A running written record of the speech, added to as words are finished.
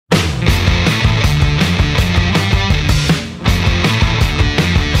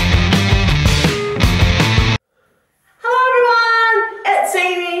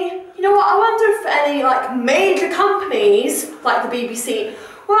like the BBC,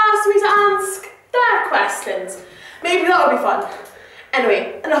 will ask me to ask their questions. Maybe that'll be fun.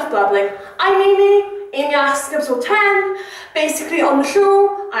 Anyway, enough blabbling. I'm Amy. Amy Asks episode 10. Basically on the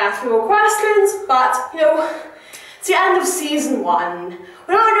show, I ask people questions, but you know, it's the end of season 1.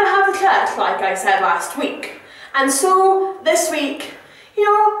 We're not going to have the church like I said last week. And so, this week, you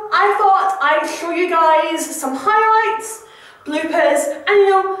know, I thought I'd show you guys some highlights, bloopers, and you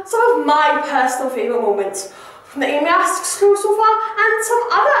know, some of my personal favourite moments from the Amy Asks show so far, and some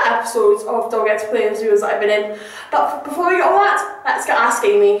other episodes of Dalgety Players videos that I've been in. But before we get all that, let's get Ask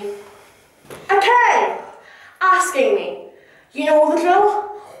Amy. Okay, Ask Amy. You know the drill?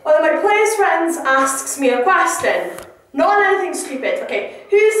 One of my players' friends asks me a question. Not anything stupid. Okay,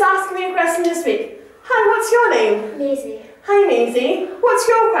 who's asking me a question this week? Hi, what's your name? Maisie. Hi Maisie, what's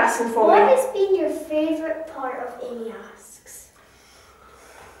your question for me? What has been your favourite part of Amy Asks?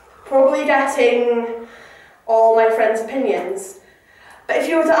 Probably getting all my friends' opinions. But if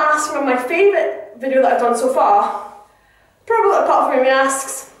you were to ask me my favourite video that I've done so far, probably apart from Amy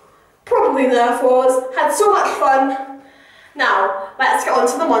Asks, probably Nerf Wars. Had so much fun. Now, let's get on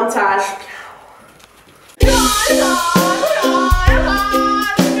to the montage.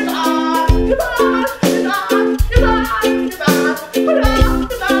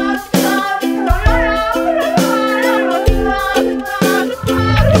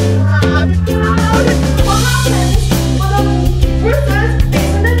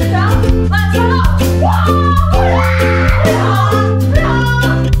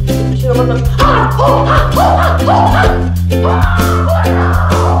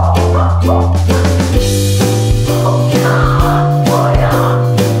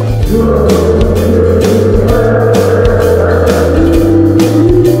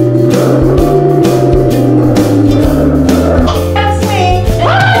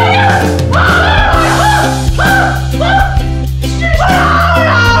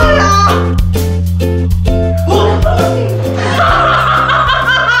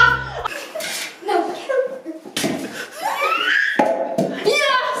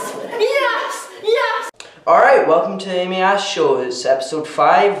 Alright, welcome to Amy Asks Show. It's episode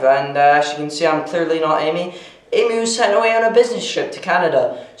 5, and as you can see, I'm clearly not Amy. Amy was sent away on a business trip to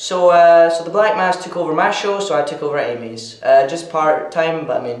Canada, so the Black Mask took over my show, so I took over Amy's. Just part-time,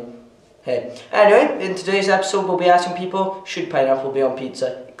 but I mean, hey. Anyway, in today's episode we'll be asking people, should pineapple be on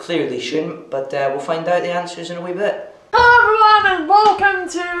pizza? It clearly shouldn't, but we'll find out the answers in a wee bit. Hello everyone and welcome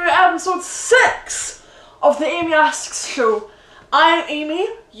to episode 6 of the Amy Asks Show. I'm Amy,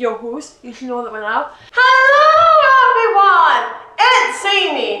 your host, you should know that by now. Hello everyone, it's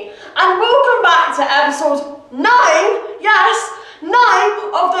Amy, and welcome back to episode 9, yes, 9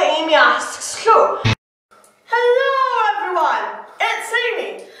 of the Amy Asks Show. Hello everyone, it's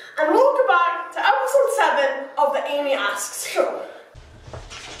Amy, and welcome back to episode 7 of the Amy Asks Show.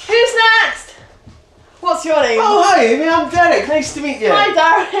 Who's next? What's your name? Oh, hi Amy, I'm Derek. Nice to meet you. Hi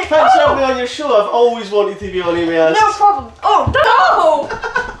Derek. Thanks for having me on your show. I've always wanted to be on Amy Asks. No problem. Oh, no!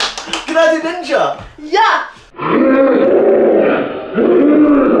 Can I do ninja? Yeah.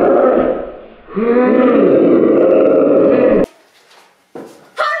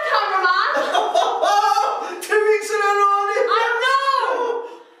 Hi cameraman. 2 weeks in a row. I know.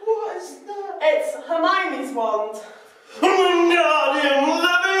 What is that? It's Hermione's wand. Wingardium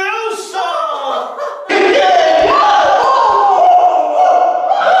Leviosa!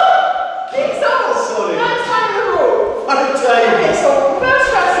 Sorry. First time in a row. One time. Okay, so first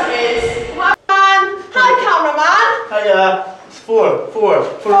question is hi cameraman. Hiya. It's 4 4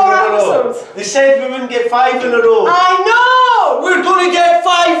 in a row. episodes. They said we wouldn't get 5 in a row. I know. We're gonna get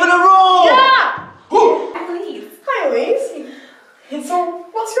 5 in a row. Yeah. Woo. I'm Elise. Hi Elise. So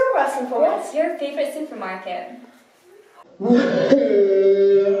what's your question for me? What's your favourite supermarket?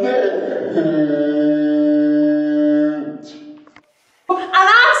 And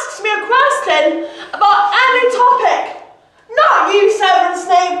asks me a question about any topic. Not you, Seven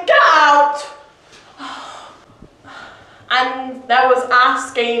Snake, get out! And there was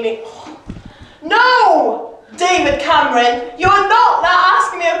asking me. No! David Cameron, you're not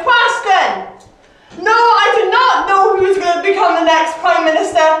asking me a question! No, I do not know who's going to become the next Prime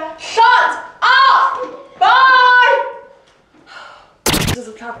Minister. Shut up! Bye! There's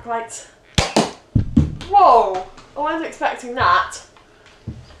the traffic lights. Whoa, I wasn't expecting that.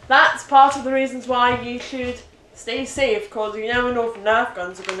 That's part of the reasons why you should stay safe, because you never know if Nerf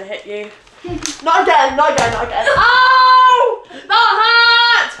guns are going to hit you. Not again, not again, not again. Ow! That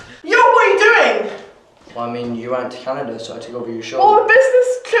hurt! Yo, what are you doing? Well, I mean, you went to Canada, so I took over your show. Well, the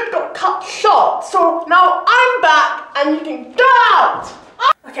business trip got cut short, so now I'm back and you can get out!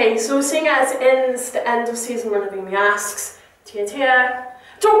 Okay, so seeing as it's the end of season 1 of Amy Asks, Tia Tia.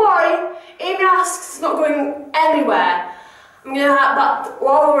 Don't worry, Amy Asks is not going anywhere. I'm gonna have that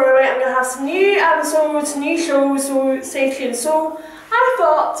while we're away. I'm gonna have some new episodes, new shows, so stay tuned. So I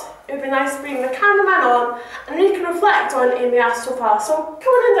thought it would be nice to bring the cameraman on and we can reflect on Amy Asks so far. So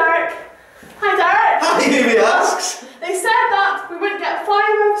come on in, Derek. Hi, Derek. Hi, Amy Asks. They said that we wouldn't get 5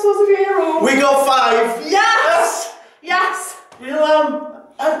 episodes of you in a row. We got 5. Yes. Yes. Well,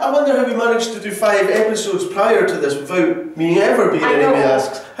 I wonder how we managed to do 5 episodes prior to this without me ever being I in know. Amy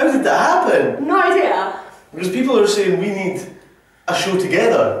Asks. How did that happen? No idea. Because people are saying we need a show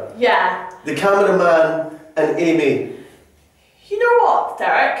together. Yeah. The cameraman and Amy. You know what,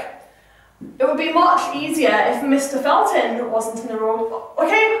 Derek? It would be much easier if Mr. Felton wasn't in the room.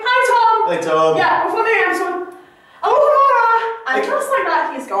 Okay, hi Tom! Hi Tom. Yeah, we're filming an episode. Hello, Laura! And just like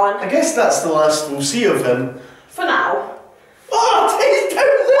that, he's gone. I guess that's the last we'll see of him. For now. Oh, he's down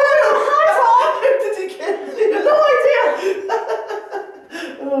there! Hi Tom! How did he get there? No idea!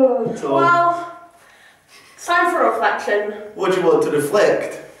 Oh, Tom. Well, it's time for reflection What do you want to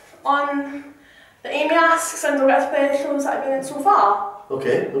reflect? on the Amy Asks and Dalgety Play shows that I've been in so far.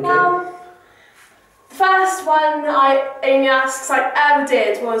 Okay, okay. Well, the first one Amy Asks I ever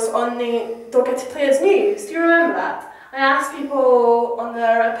did was on the Dalgety Players News. Do you remember that? I asked people on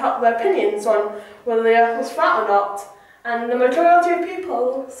their opinions on whether the Earth was flat or not, and the majority of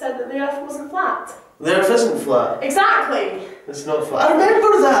people said that the Earth wasn't flat. The Earth isn't flat. Exactly. It's not flat. I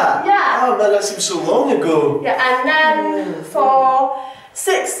remember that! Yeah. Oh man, that seems so long ago. Yeah, and then for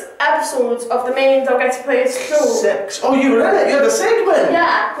 6 episodes of the main Dalgety Players show. 6. Oh, you were in it. You had a segment.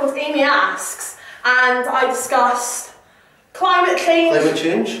 Yeah, called Amy Asks, and I discussed climate change. Climate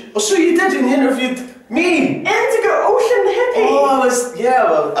change. Oh, so you did, and you interviewed me. Indigo Ocean the hippie.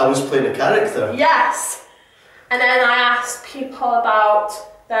 Oh, I was playing a character. Yes. And then I asked people about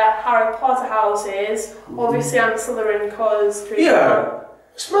their Harry Potter houses. Obviously I'm Slytherin because... Yeah.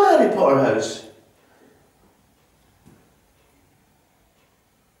 It's my Harry Potter house.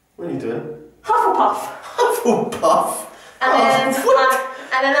 What are you doing? Hufflepuff. Hufflepuff.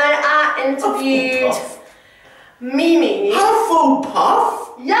 And then I interviewed Hufflepuff. Mimi.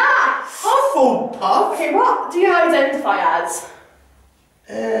 Hufflepuff? Yeah. Hufflepuff? Okay, what do you identify as?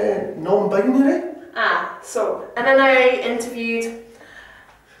 Non-binary? And then I interviewed,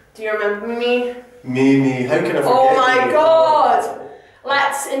 do you remember Mimi? Mimi, how can I forget Oh my you? god!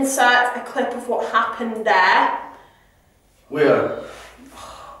 Let's insert a clip of what happened there. Where?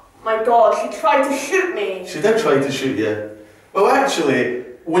 My god, she tried to shoot me. She did try to shoot you. Well, actually,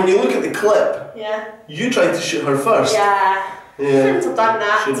 when you look at the clip, Yeah. you tried to shoot her first. Yeah. Yeah. Shouldn't have done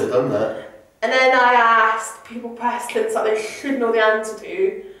that. Shouldn't have done that. And then I asked people questions that they should know the answer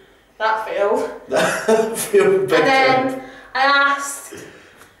to. That failed. That feels big And then I asked,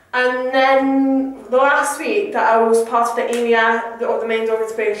 and then the last week that I was part of the Amy, the main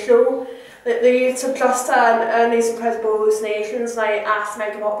Dalgety Play show, they used to just Ernie's Incredible Hallucinations, and I asked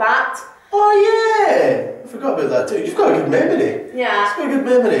Meg about that. Oh yeah! I forgot about that too. You've got a good memory. Yeah. You've got a good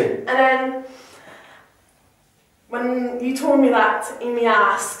memory. And then when you told me that Amy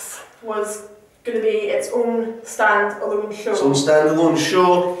Asks was going to be its own stand-alone show. Its own standalone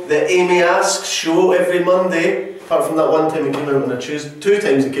show, the Amy Asks show every Monday. Apart from that one time it came out on a Tuesday, 2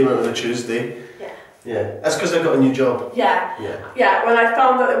 times it came out on a Tuesday. Yeah. Yeah, that's because I got a new job. Yeah. Yeah. Yeah, when I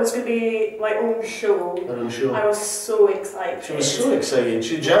found that it was going to be my own show, Her own show. I was so excited. She was so excited.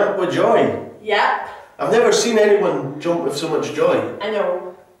 She jumped with joy. Yep. I've never seen anyone jump with so much joy. I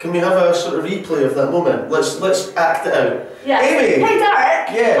know. Can we have a sort of replay of that moment? Let's act it out. Yeah. Amy! Hey Derek!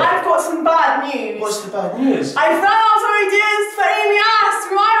 Yeah. I've got some bad news. What's the bad news? I've run out of ideas for Amy Asks.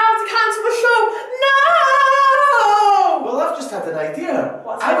 We might have to cancel the show. No! Well, I've just had an idea.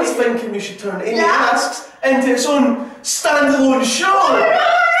 What's I the was idea? thinking we should turn Amy Yeah. Asks into its own standalone show. Oh my god!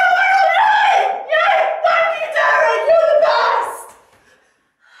 Yay! Thank you, Derek! You're the best!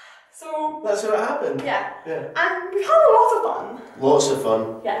 So, That's how it happened. yeah. Yeah. And we've had a lot of fun. Lots of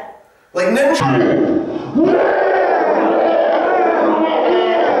fun. Yeah. Like ninja.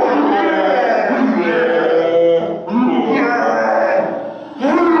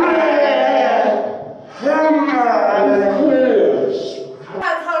 I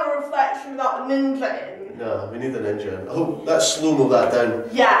can't have a reflection without a ninja in. No, we need a ninja. I hope that's slow-mo that down.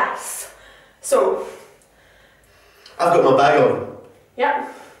 Yes. So, I've got my bag on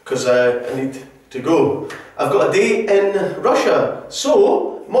yeah. because I need to go. I've got a day in Russia,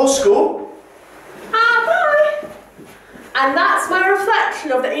 so Moscow. Bye. And that's my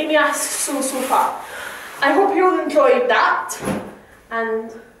reflection of the Amy Asks show so far. I hope you all enjoyed that.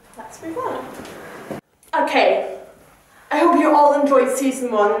 And let's move on. Okay. I hope you all enjoyed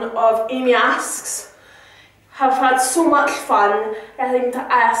season 1 of Amy Asks. have had so much fun getting to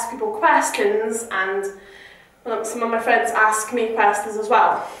ask people questions, and well, some of my friends ask me questions as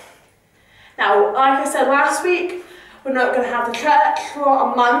well. Now, like I said last week, we're not going to have the church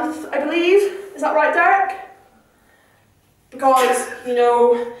for a month, I believe. Is that right, Derek? Because, you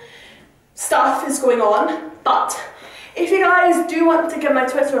know, stuff is going on. But if you guys do want to give my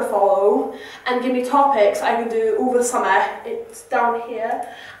Twitter a follow and give me topics I can do over the summer, it's down here.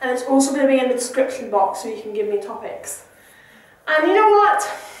 And it's also going to be in the description box so you can give me topics. And you know what?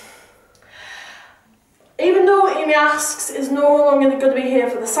 Even though Amy Asks is no longer going to be here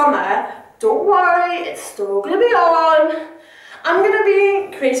for the summer, don't worry, it's still going to be on. I'm going to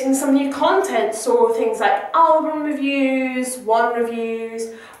be creating some new content, so things like album reviews, one reviews,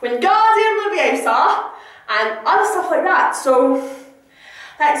 Wingardium Leviosa, and other stuff like that. So,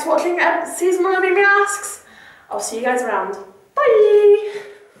 thanks for watching season 1 of Amy Asks. I'll see you guys around.